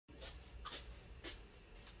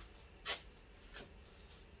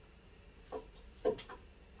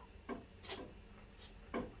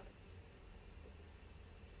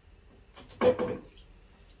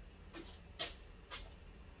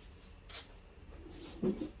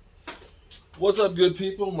What's up, good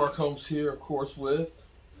people? Mark Holmes here, of course, with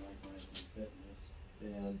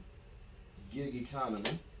and Gig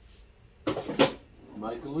Economy.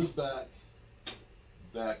 Michael is back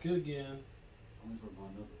again. Only for about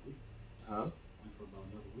another week. Huh? Only for about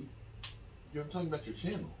another week. You're talking about your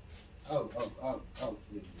channel. Oh,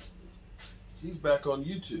 yeah. He's back on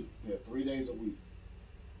YouTube. Yeah, 3 days a week.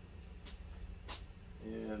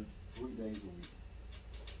 And 3 days a week.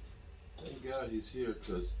 thank God he's here,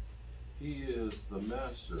 because he is the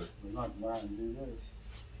master. We're not learning to do this.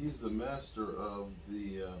 He's the master of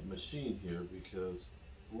the machine here, because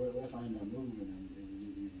What if I end up moving and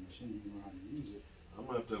you use the machine, you know how to use it? I'm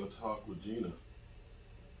going to have a talk with Gina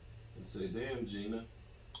and say, damn, Gina,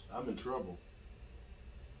 I'm in trouble.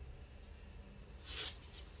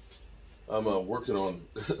 I'm working on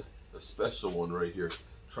a special one right here,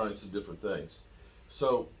 trying some different things.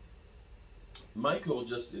 So, Michael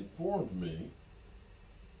just informed me.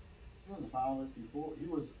 He was a finalist before.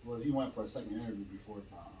 He went for a second interview before the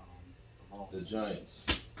loss. The Giants.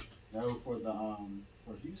 No, for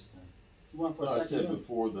Houston. He went for a No, I second said interview.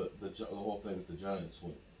 before the whole thing with the Giants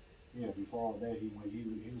went. Yeah, before all that, he went. He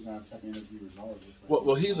was going to have a second interview regardless.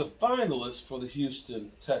 Well, he's a finalist for the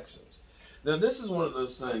Houston Texans. Now, this is one of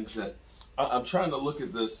those things that I'm trying to look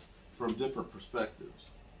at this from different perspectives.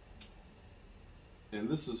 And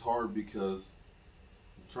this is hard because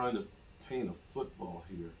I'm trying to paint a football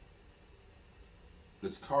here.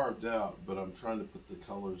 It's carved out, but I'm trying to put the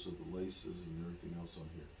colors of the laces and everything else on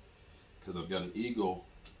here. Because I've got an eagle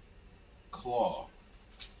claw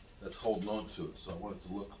that's holding on to it, so I want it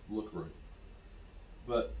to look right.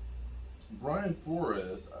 But Brian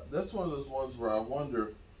Flores, that's one of those ones where I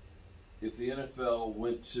wonder if the NFL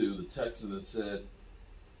went to the Texans and said,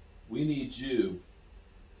 we need you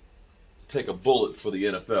to take a bullet for the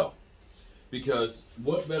NFL. Because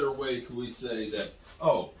what better way could we say that,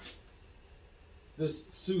 oh, this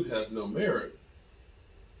suit has no merit,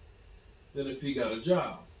 than if he got a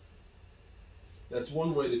job? That's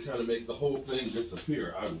one way to kind of make the whole thing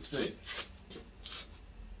disappear, I would think.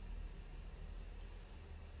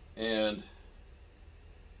 And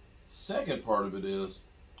second part of it is,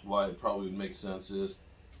 why it probably would make sense is,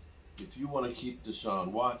 if you want to keep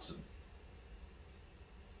Deshaun Watson,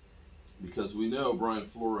 because we know Brian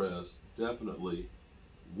Flores definitely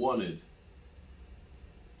wanted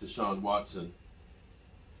Deshaun Watson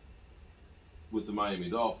with the Miami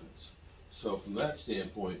Dolphins. So from that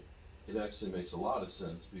standpoint, it actually makes a lot of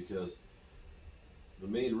sense, because the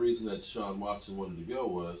main reason that Deshaun Watson wanted to go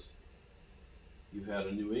was you had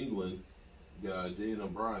a New England guy, Bill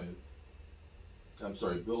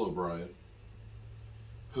O'Brien,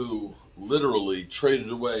 who literally traded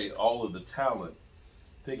away all of the talent,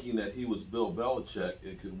 thinking that he was Bill Belichick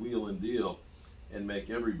and could wheel and deal and make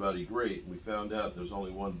everybody great. And we found out there's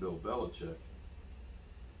only one Bill Belichick.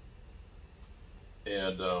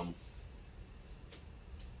 And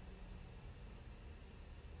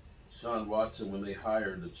Deshaun Watson, when they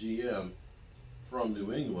hired the GM from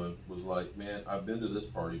New England, was like, man, I've been to this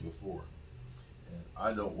party before, and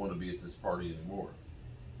I don't want to be at this party anymore.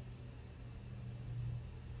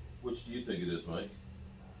 Which do you think it is, Mike?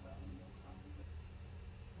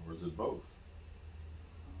 Or is it both?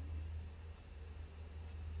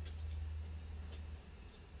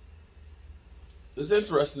 It's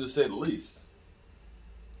interesting to say the least.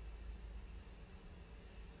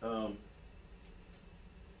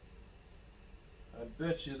 I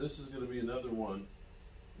bet you this is going to be another one,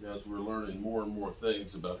 as we're learning more and more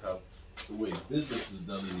things about how the way business is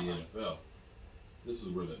done in the NFL. This is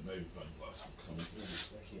where that magnifying glass will come in.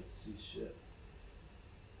 I can't see shit.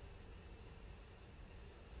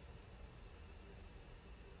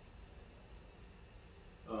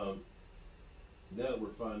 Now that we're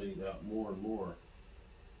finding out more and more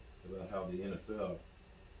about how the NFL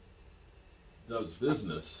does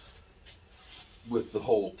business with the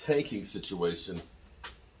whole tanking situation,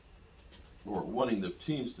 or wanting the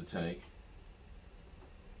teams to tank,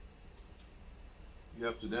 you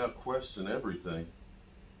have to now question everything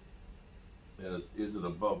as, is it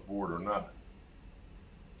above board or not?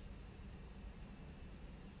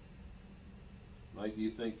 Mike, do you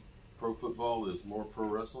think pro football is more pro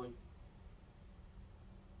wrestling?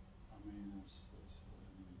 I mean, the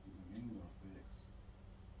wings are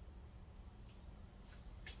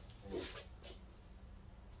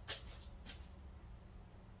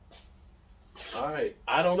fixed.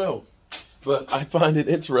 I don't know, but I find it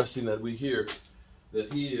interesting that we hear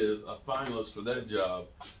that he is a finalist for that job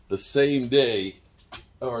the same day,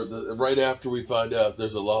 or right after we find out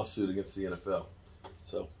there's a lawsuit against the NFL.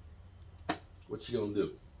 So, what you gonna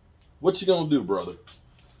do? What you gonna do, brother?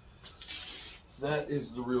 That is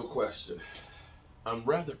the real question. I'm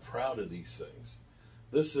rather proud of these things.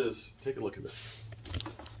 This is, take a look at this.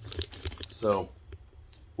 So,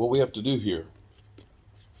 what we have to do here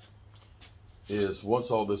is, once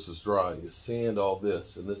all this is dry, is sand all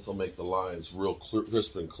this, and this will make the lines real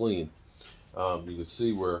crisp and clean. You can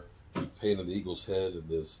see where we painted the eagle's head and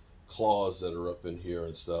his claws that are up in here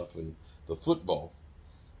and stuff, and the football.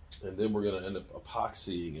 And then we're going to end up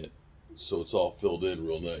epoxying it so it's all filled in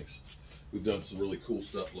real nice. We've done some really cool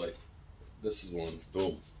stuff, like this is one,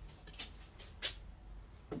 boom.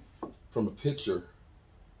 From a picture,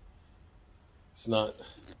 it's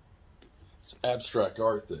abstract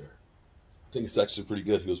art there. I think it's actually pretty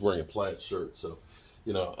good. He was wearing a plaid shirt, so,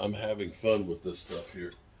 you know, I'm having fun with this stuff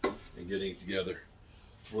here and getting it together.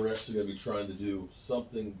 We're actually going to be trying to do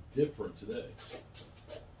something different today.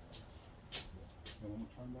 Turn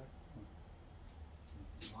back.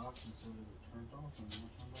 Locked and so it turned off, and then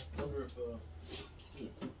turn back. I wonder if, is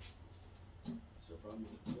there a problem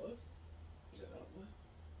with the plug? Is that outlet?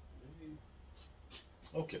 Maybe.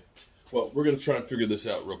 Okay. Well, we're going to try and figure this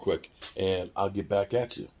out real quick, and I'll get back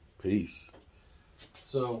at you. Peace.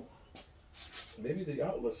 So, maybe the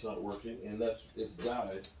outlet's not working, and it's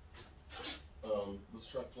died. Let's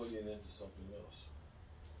try plugging it into something else.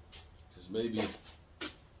 Because maybe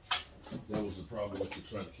that was the problem that you're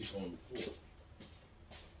trying to keep on before.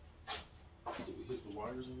 Did we hit the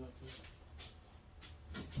wires in that thing?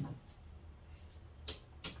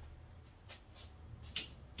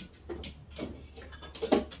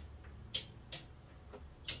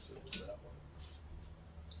 So it was that one.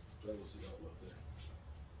 That was the outlet there.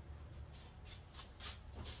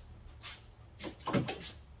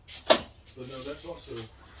 But no, that's also.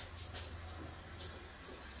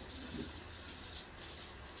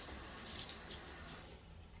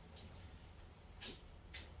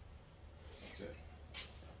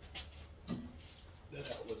 That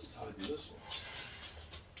outlet's tied to this one.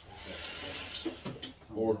 Okay.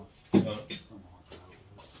 Or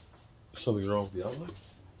something wrong with the outlet?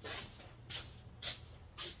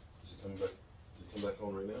 Is it coming back? Is it come back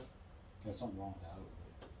on right now? There's something wrong with the outlet.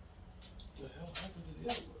 What the hell happened to the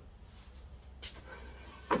outlet?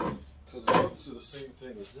 Because it's obviously the same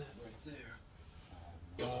thing as that right there.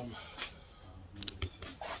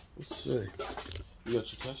 Let's see. You got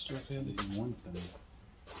your tester handy? One thing.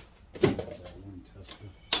 That one tester.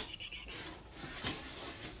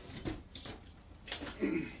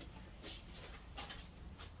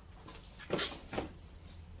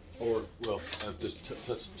 Or, well, I've just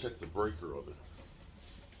checked the breaker of it.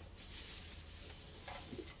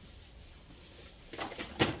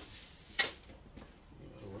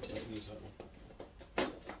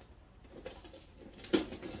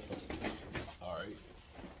 All right,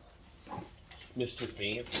 Mr.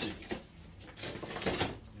 Fancy.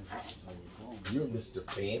 You're Mr.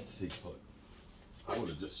 Fancy, but I would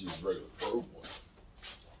have just used regular probe one.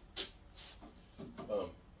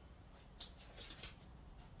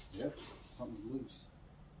 Yep, something's loose.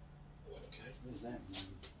 Okay. What is that, man?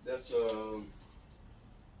 That's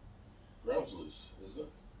ground's loose, isn't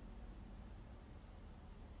it?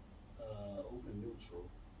 Open neutral.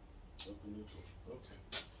 Open neutral. Okay.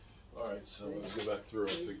 All right, so let's go back through.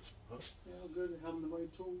 Huh? Yeah, good. Having the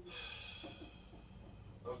right tool.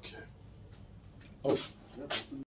 Okay. Yep.